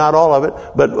Holy Ghost, not all of it,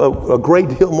 but a great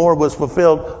deal more was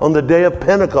fulfilled on the day of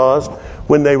Pentecost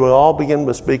when they will all begin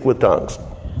to speak with tongues.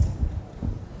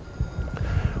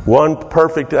 One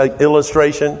perfect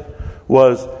illustration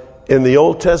was in the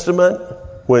Old Testament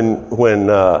when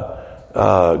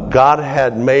God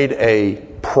had made a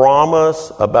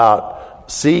promise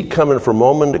about seed coming from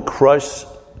woman to crush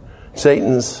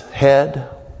Satan's head.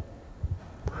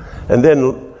 And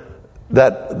then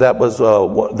that was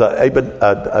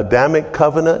the Adamic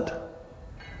covenant.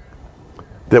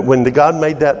 That when God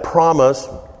made that promise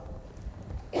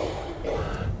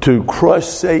to crush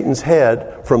Satan's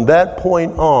head, from that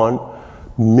point on,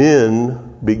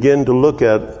 men begin to look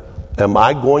at, am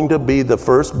I going to be the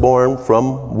firstborn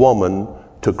from woman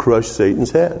to crush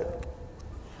Satan's head?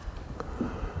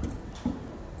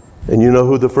 And you know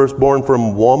who the firstborn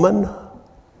from woman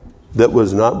that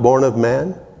was not born of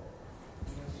man?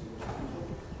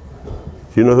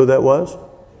 Do you know who that was?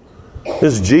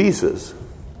 It's Jesus.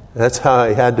 That's how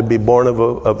he had to be born of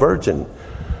a virgin.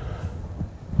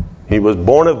 He was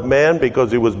born of man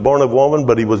because he was born of woman,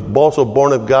 but he was also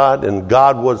born of God, and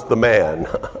God was the man.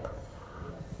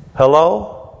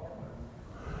 Hello?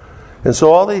 And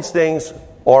so all these things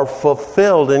are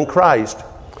fulfilled in Christ.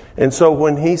 And so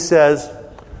when he says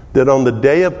that on the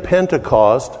day of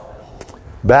Pentecost,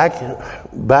 back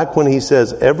when he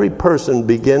says every person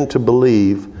began to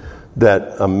believe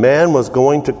that a man was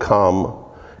going to come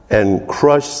and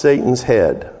crush Satan's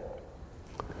head.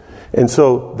 And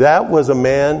so that was a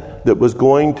man that was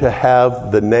going to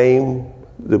have the name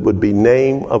that would be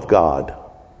name of God.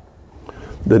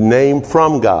 The name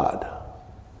from God.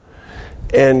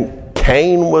 And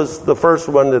Cain was the first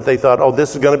one that they thought, oh,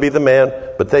 this is going to be the man.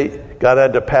 But God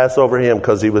had to pass over him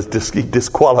because he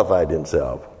disqualified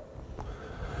himself.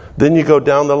 Then you go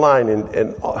down the line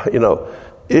and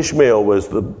Ishmael was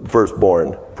the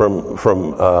firstborn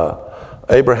from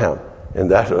Abraham,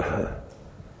 and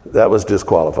that was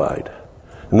disqualified.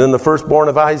 And then the firstborn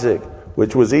of Isaac,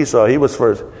 which was Esau, he was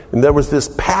first. And there was this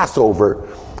Passover.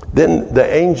 Then the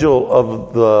angel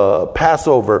of the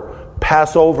Passover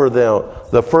passed over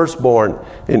the firstborn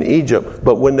in Egypt.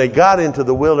 But when they got into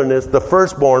the wilderness, the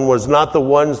firstborn was not the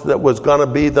ones that was going to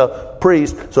be the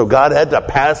priest, so God had to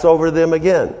pass over them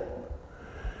again.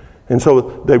 And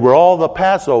so they were all the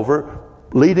Passover,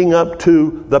 leading up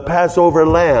to the Passover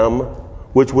lamb,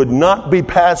 which would not be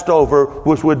passed over,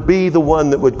 which would be the one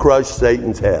that would crush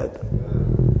Satan's head.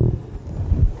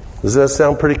 Does that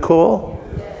sound pretty cool?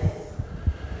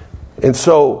 And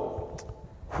so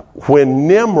when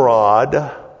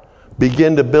Nimrod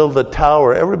began to build the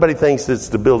tower, everybody thinks it's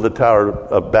to build the Tower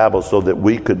of Babel so that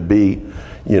we could be,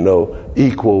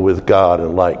 equal with God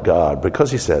and like God, because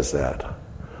he says that.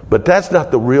 But that's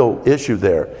not the real issue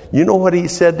there. You know what he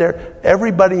said there?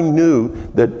 Everybody knew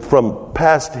that from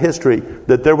past history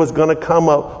that there was going to come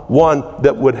one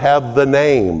that would have the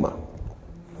name.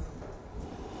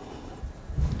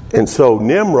 And so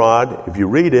Nimrod, if you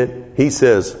read it, he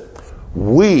says,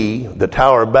 we, the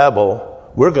Tower of Babel,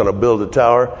 we're going to build a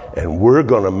tower and we're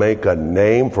going to make a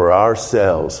name for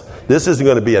ourselves. This isn't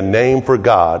going to be a name for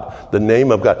God, the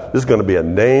name of God. This is going to be a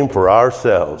name for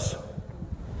ourselves.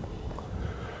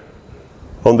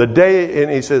 On the day,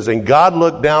 and he says, and God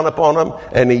looked down upon them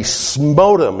and he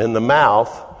smote them in the mouth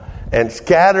and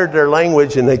scattered their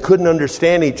language, and they couldn't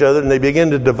understand each other, and they began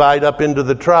to divide up into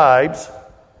the tribes.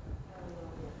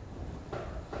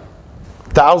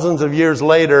 Thousands of years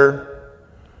later,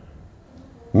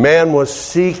 man was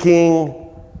seeking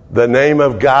the name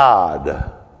of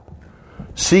God,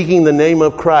 seeking the name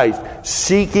of Christ,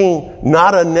 seeking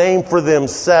not a name for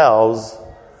themselves,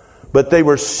 but they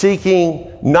were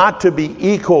seeking not to be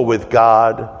equal with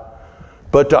God,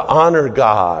 but to honor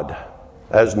God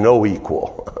as no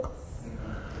equal.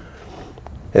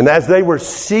 And as they were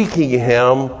seeking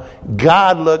Him,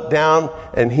 God looked down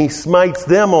and He smites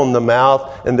them on the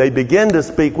mouth, and they begin to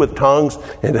speak with tongues,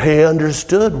 and they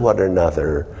understood one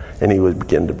another, and He would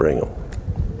begin to bring them.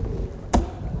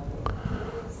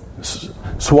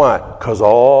 So why? Because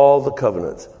all the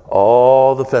covenants,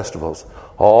 all the festivals,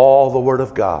 all the Word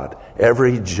of God,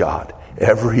 every jot,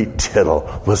 every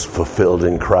tittle was fulfilled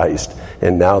in Christ.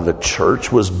 And now the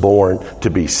church was born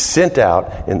to be sent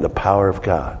out in the power of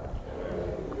God.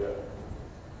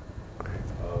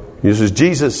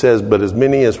 Jesus says, but as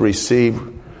many as receive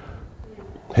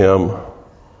Him,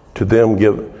 to them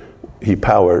give He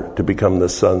power to become the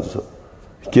sons.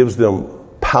 He gives them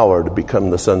power to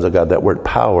become the sons of God. That word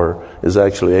power is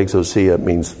actually exousia. It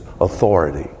means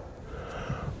authority.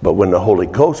 But when the Holy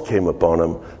Ghost came upon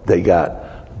them, they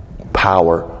got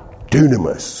power,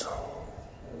 dunamis.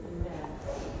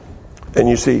 And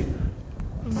you see,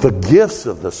 the gifts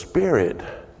of the Spirit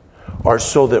are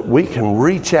so that we can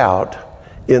reach out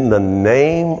in the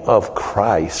name of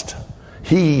Christ.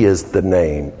 He is the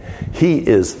name. He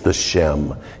is the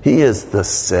Shem. He is the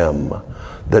Sem,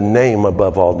 the name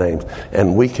above all names.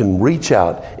 And we can reach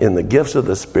out in the gifts of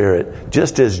the Spirit,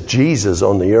 just as Jesus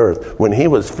on the earth, when He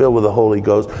was filled with the Holy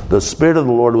Ghost, the Spirit of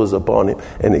the Lord was upon Him,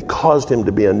 and He caused Him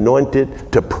to be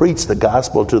anointed to preach the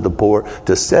gospel to the poor,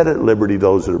 to set at liberty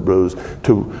those that are bruised,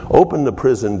 to open the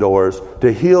prison doors,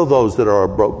 to heal those that are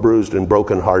bruised and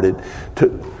brokenhearted,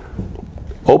 to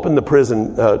open the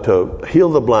prison, to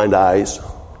heal the blind eyes.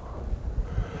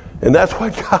 And that's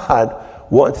what God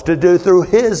wants to do through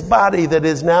His body that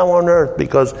is now on earth,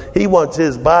 because He wants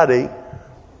His body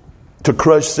to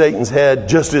crush Satan's head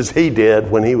just as He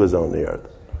did when He was on the earth,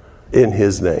 in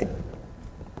His name.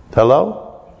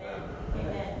 Hello?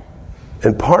 Amen.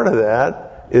 And part of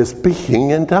that is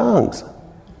speaking in tongues.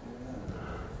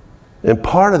 And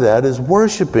part of that is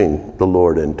worshiping the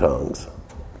Lord in tongues.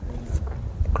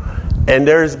 And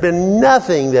there's been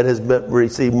nothing that has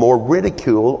received more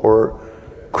ridicule or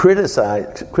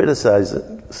criticism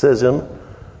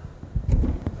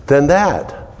than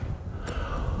that.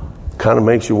 Kind of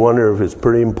makes you wonder if it's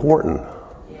pretty important.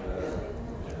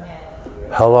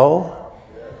 Hello?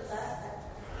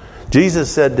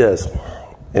 Jesus said this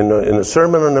in the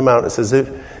Sermon on the Mount. It says,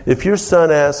 if your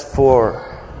son asks for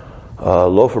a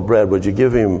loaf of bread, would you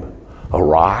give him a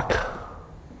rock?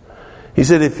 He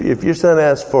said, if your son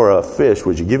asks for a fish,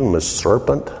 would you give him a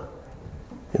serpent?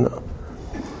 You know,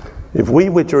 if we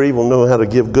which are evil know how to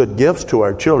give good gifts to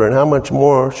our children, how much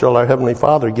more shall our Heavenly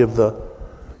Father give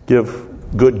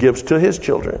good gifts to His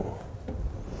children?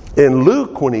 In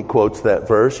Luke, when he quotes that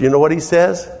verse, you know what he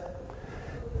says?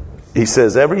 He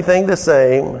says everything the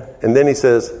same, and then he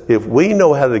says, if we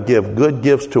know how to give good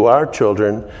gifts to our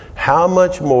children, how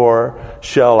much more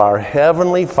shall our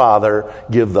Heavenly Father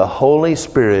give the Holy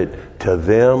Spirit to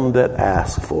them that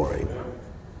ask for Him?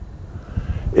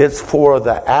 It's for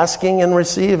the asking and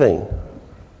receiving.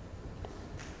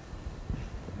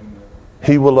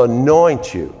 He will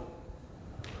anoint you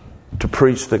to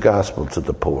preach the gospel to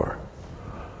the poor,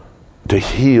 to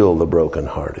heal the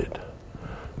brokenhearted,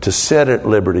 to set at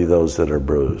liberty those that are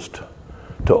bruised,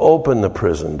 to open the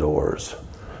prison doors,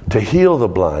 to heal the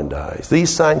blind eyes. These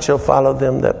signs shall follow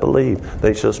them that believe.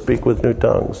 They shall speak with new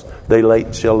tongues. They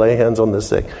shall lay hands on the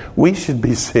sick. We should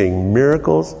be seeing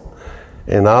miracles,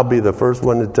 and I'll be the first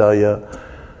one to tell you,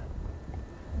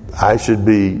 I should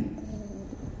be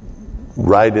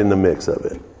right in the mix of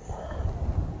it.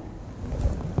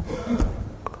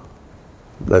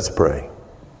 Let's pray.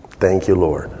 Thank you,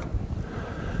 Lord.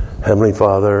 Heavenly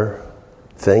Father,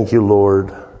 thank you,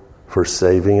 Lord, for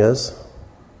saving us.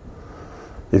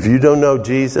 If you don't know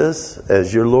Jesus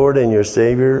as your Lord and your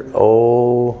Savior,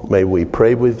 oh, may we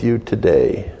pray with you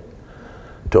today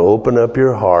to open up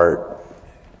your heart,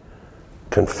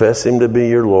 confess Him to be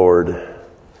your Lord,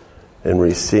 and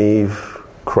receive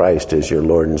Christ as your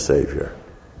Lord and Savior.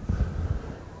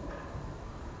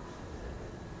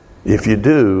 If you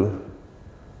do,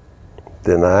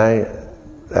 then I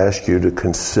ask you to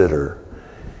consider,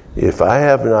 if I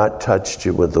have not touched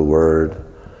you with the Word,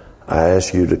 I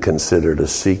ask you to consider to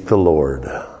seek the Lord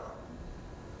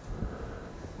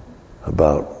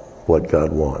about what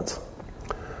God wants.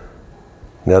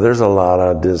 Now, there's a lot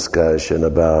of discussion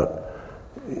about,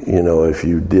 if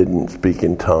you didn't speak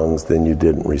in tongues, then you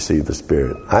didn't receive the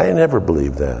Spirit. I never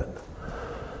believed that.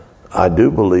 I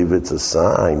do believe it's a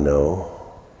sign, though.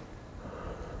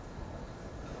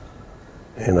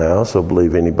 And I also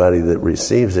believe anybody that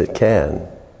receives it can.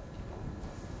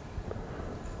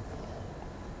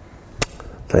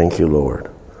 Thank you,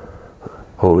 Lord.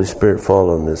 Holy Spirit, fall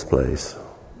on this place.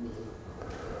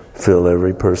 Fill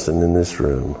every person in this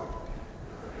room.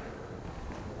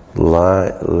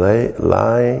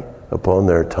 Lie upon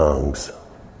their tongues.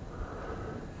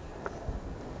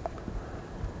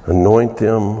 Anoint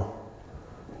them.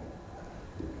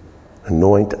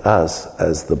 Anoint us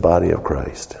as the body of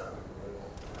Christ,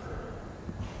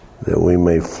 that we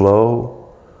may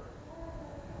flow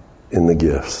in the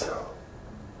gifts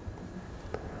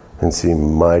and see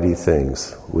mighty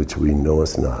things which we know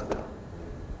us not.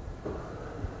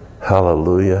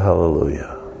 Hallelujah,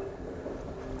 hallelujah.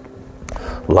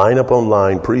 Line upon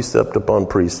line, precept upon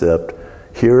precept,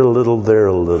 here a little, there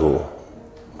a little.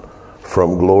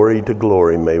 From glory to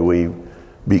glory, may we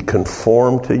be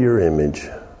conformed to your image.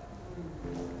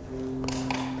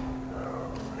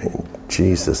 In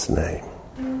Jesus' name,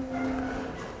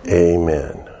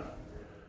 amen.